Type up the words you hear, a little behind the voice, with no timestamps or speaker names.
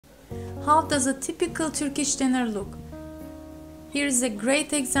How does a typical Turkish dinner look? Here is a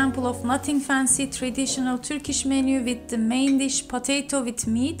great example of nothing fancy traditional Turkish menu with the main dish potato with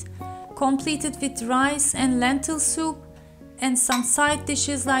meat, completed with rice and lentil soup, and some side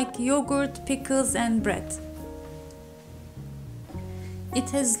dishes like yogurt, pickles and bread. It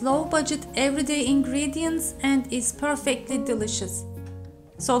has low budget everyday ingredients and is perfectly delicious.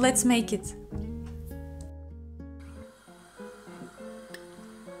 So let's make it.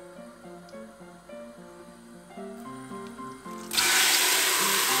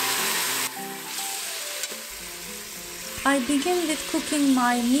 I begin with cooking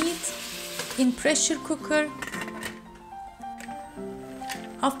my meat in pressure cooker.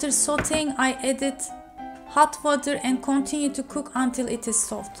 After sauteing, I added hot water and continue to cook until it is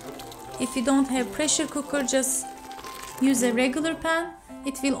soft. If you don't have pressure cooker, just use a regular pan.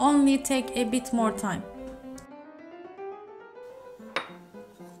 It will only take a bit more time.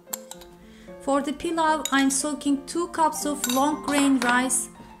 For the pilav, I'm soaking 2 cups of long grain rice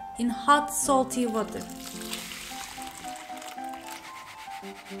in hot salty water.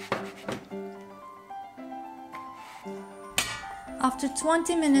 After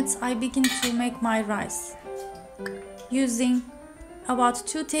 20 minutes, I begin to make my rice using about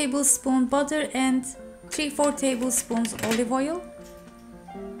 2 tablespoons butter and 3-4 tablespoons olive oil.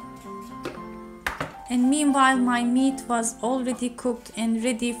 And meanwhile, my meat was already cooked and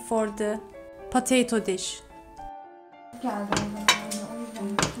ready for the potato dish.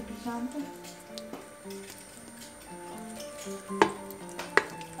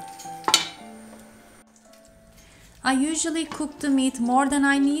 I usually cook the meat more than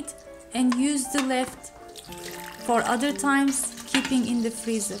I need and use the left for other times, keeping in the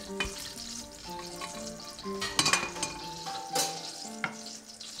freezer.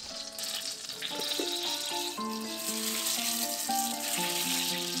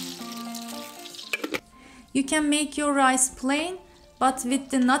 You can make your rice plain, but with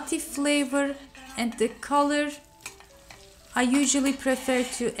the nutty flavor and the color, I usually prefer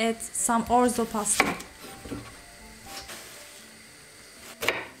to add some orzo pasta.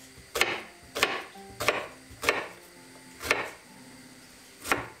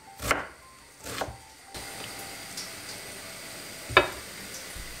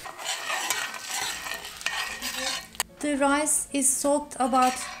 The rice is soaked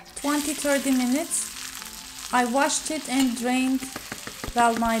about 20-30 minutes. I washed it and drained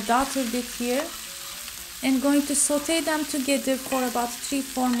while my daughter did here, and going to saute them together for about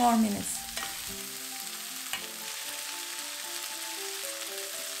 3-4 more minutes.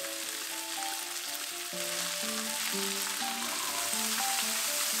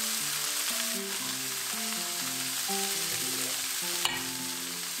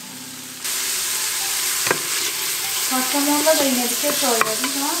 Kastamonu'da da yine bir şey söyledim,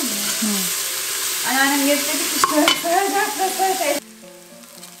 tamam mı? Anneannem getirdi ki söyle.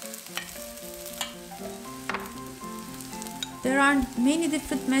 There are many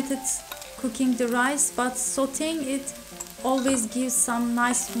different methods cooking the rice, but sauteing it always gives some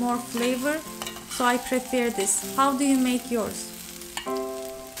nice more flavor, so I prefer this. How do you make yours?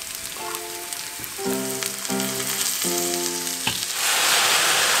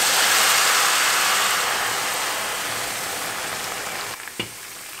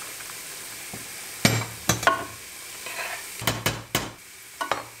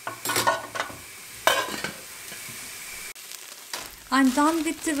 I'm done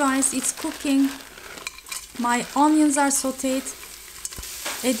with the rice, it's cooking. My onions are sauteed,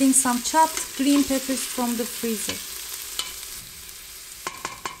 adding some chopped green peppers from the freezer.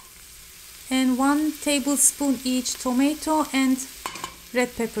 And 1 tablespoon each tomato and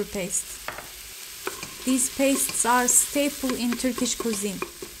red pepper paste. These pastes are staple in Turkish cuisine.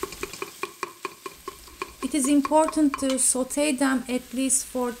 It is important to saute them at least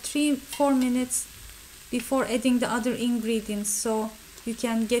for 3-4 minutes before adding the other ingredients, so you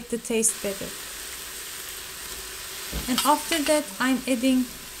can get the taste better. And after that, I'm adding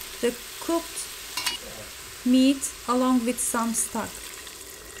the cooked meat along with some stock.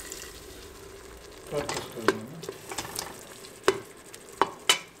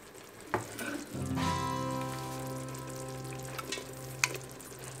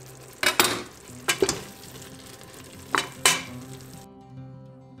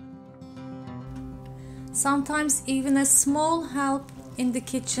 Sometimes even a small help in the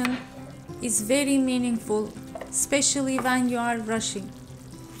kitchen is very meaningful, especially when you are rushing.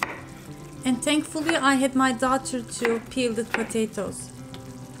 And thankfully I had my daughter to peel the potatoes.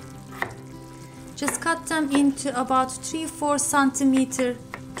 Just cut them into about 3-4 centimeter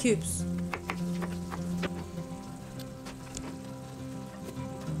cubes.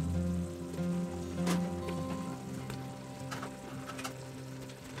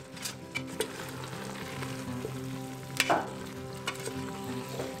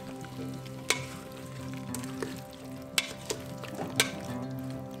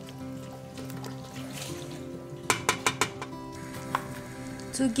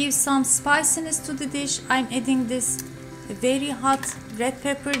 To give some spiciness to the dish, I'm adding this very hot red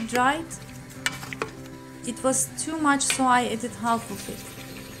pepper dried. It was too much, so I added half of it.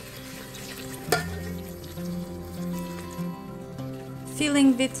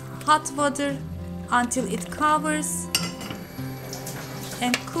 Filling with hot water until it covers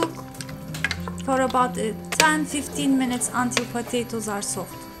and cook for about 10-15 minutes until potatoes are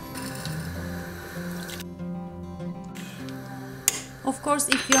soft. Of course,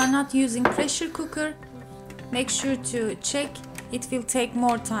 if you are not using pressure cooker, make sure to check, it will take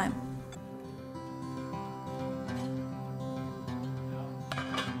more time.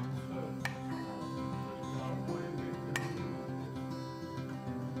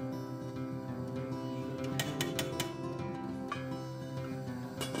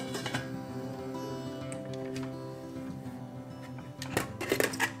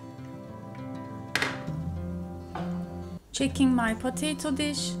 Checking my potato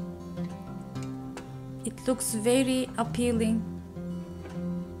dish. It looks very appealing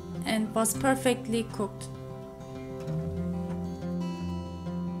and was perfectly cooked.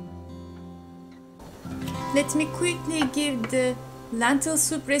 Let me quickly give the lentil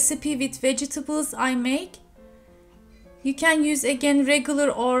soup recipe with vegetables I make. You can use again regular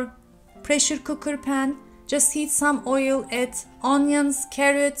or pressure cooker pan. Just heat some oil, add onions,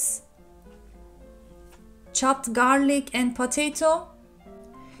 carrots, chopped garlic and potato.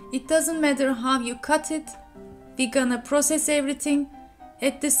 It doesn't matter how you cut it. We're gonna process everything.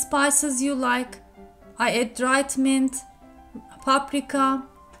 Add the spices you like. I add dried mint, paprika,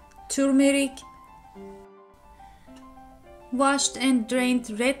 turmeric, washed and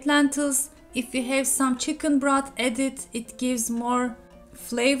drained red lentils. If you have some chicken broth, add it. It gives more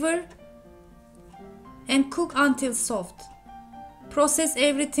flavor. And cook until soft. Process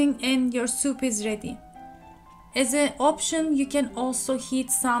everything and your soup is ready. As an option, you can also heat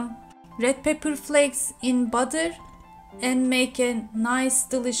some red pepper flakes in butter and make a nice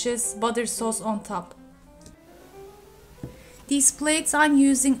delicious butter sauce on top. These plates I'm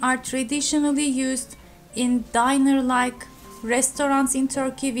using are traditionally used in diner-like restaurants in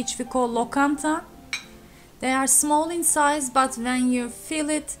Turkey, which we call lokanta. They are small in size, but when you fill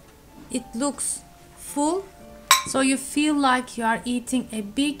it, it looks full, so you feel like you are eating a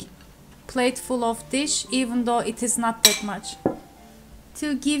big plate full of dish, even though it is not that much.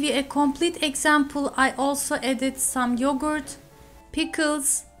 To give you a complete example, I also added some yogurt,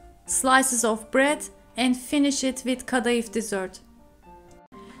 pickles, slices of bread, and finish it with kadayıf dessert.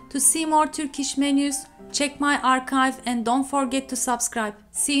 To see more Turkish menus, check my archive and don't forget to subscribe.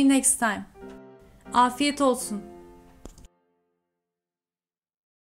 See you next time. Afiyet olsun.